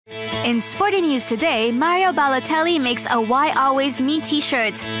In Sporty news today, Mario Balotelli makes a "Why Always Me"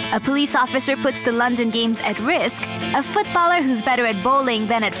 t-shirt. A police officer puts the London Games at risk. A footballer who's better at bowling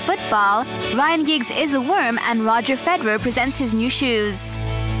than at football. Ryan Giggs is a worm, and Roger Federer presents his new shoes.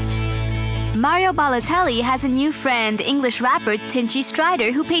 Mario Balotelli has a new friend, English rapper Tinchy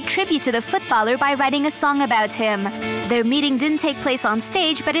Strider, who paid tribute to the footballer by writing a song about him. Their meeting didn't take place on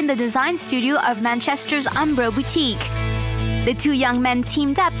stage, but in the design studio of Manchester's Umbro boutique. The two young men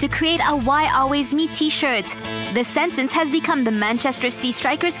teamed up to create a "Why Always Me" t-shirt. The sentence has become the Manchester City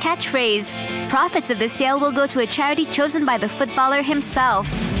striker's catchphrase. Profits of the sale will go to a charity chosen by the footballer himself.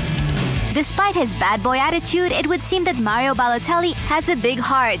 Despite his bad boy attitude, it would seem that Mario Balotelli has a big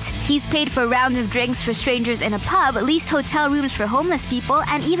heart. He's paid for rounds of drinks for strangers in a pub, leased hotel rooms for homeless people,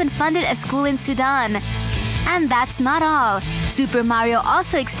 and even funded a school in Sudan. And that's not all. Super Mario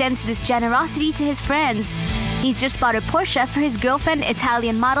also extends this generosity to his friends. He's just bought a Porsche for his girlfriend,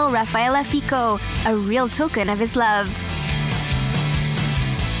 Italian model Raffaella Fico, a real token of his love.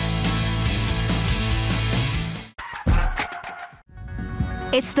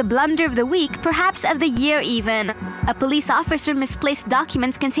 It's the blunder of the week, perhaps of the year even. A police officer misplaced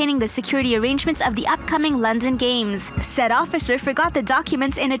documents containing the security arrangements of the upcoming London Games. Said officer forgot the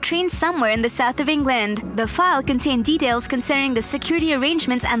documents in a train somewhere in the south of England. The file contained details concerning the security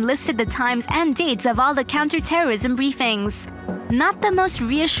arrangements and listed the times and dates of all the counter-terrorism briefings. Not the most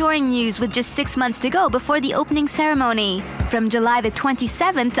reassuring news with just 6 months to go before the opening ceremony. From July the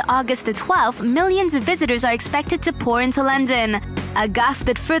 27th to August the 12th, millions of visitors are expected to pour into London. A gaffe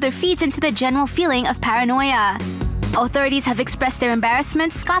that further feeds into the general feeling of paranoia. Authorities have expressed their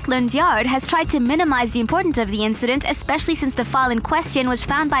embarrassment. Scotland Yard has tried to minimize the importance of the incident, especially since the file in question was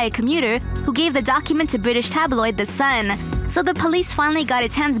found by a commuter who gave the document to British tabloid The Sun. So the police finally got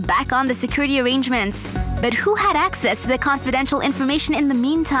its hands back on the security arrangements. But who had access to the confidential information in the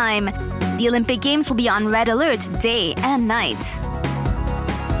meantime? The Olympic Games will be on red alert day and night.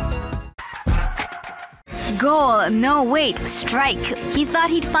 Goal, no wait, strike. He thought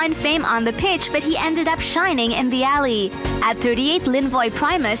he'd find fame on the pitch, but he ended up shining in the alley. At 38, Lynvon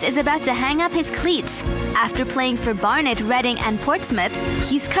Primus is about to hang up his cleats. After playing for Barnet, Reading and Portsmouth,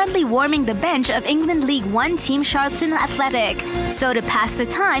 he's currently warming the bench of England League One team Charlton Athletic. So to pass the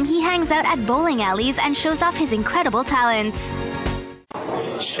time, he hangs out at bowling alleys and shows off his incredible talent.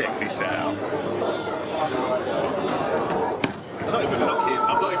 Check this out. I'm not even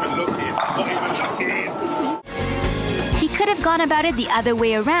looking. He could have gone about it the other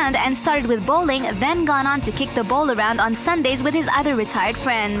way around and started with bowling, then gone on to kick the ball around on Sundays with his other retired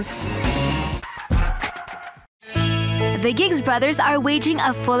friends. The Giggs brothers are waging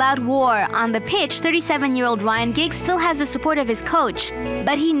a full-out war. On the pitch, 37-year-old Ryan Giggs still has the support of his coach,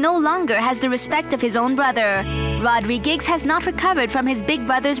 but he no longer has the respect of his own brother. Rodri Giggs has not recovered from his big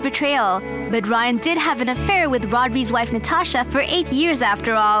brother's betrayal, but Ryan did have an affair with Rodri's wife Natasha for 8 years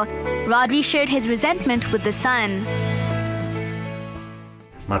after all. Rodri shared his resentment with The Sun.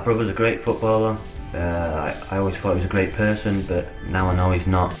 My brother's a great footballer. I always thought he was a great person, but now I know he's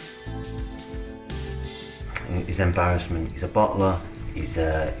not. His embarrassment. He's a bottler. He's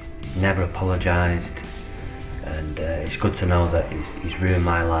never apologised, and it's good to know that he's ruined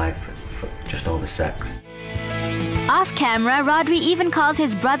my life for just over sex. Off camera, Rodri even calls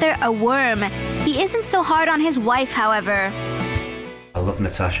his brother a worm. He isn't so hard on his wife, however. I love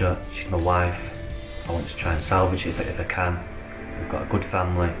Natasha. She's my wife. I want to try and salvage it if I can. We've got a good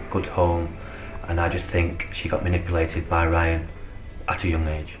family, good home, and I just think she got manipulated by Ryan at a young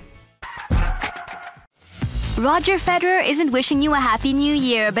age. Roger Federer isn't wishing you a happy new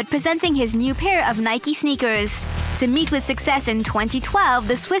year, but presenting his new pair of Nike sneakers. To meet with success in 2012,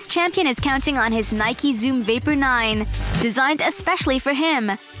 the Swiss champion is counting on his Nike Zoom Vapor 9, designed especially for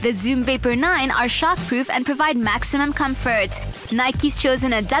him. The Zoom Vapor 9 are shockproof and provide maximum comfort. Nike's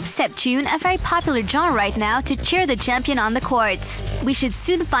chosen a dubstep tune, a very popular genre right now, to cheer the champion on the court. We should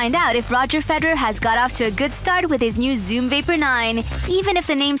soon find out if Roger Federer has got off to a good start with his new Zoom Vapor 9, even if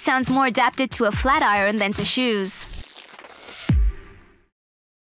the name sounds more adapted to a flat iron than to shoes.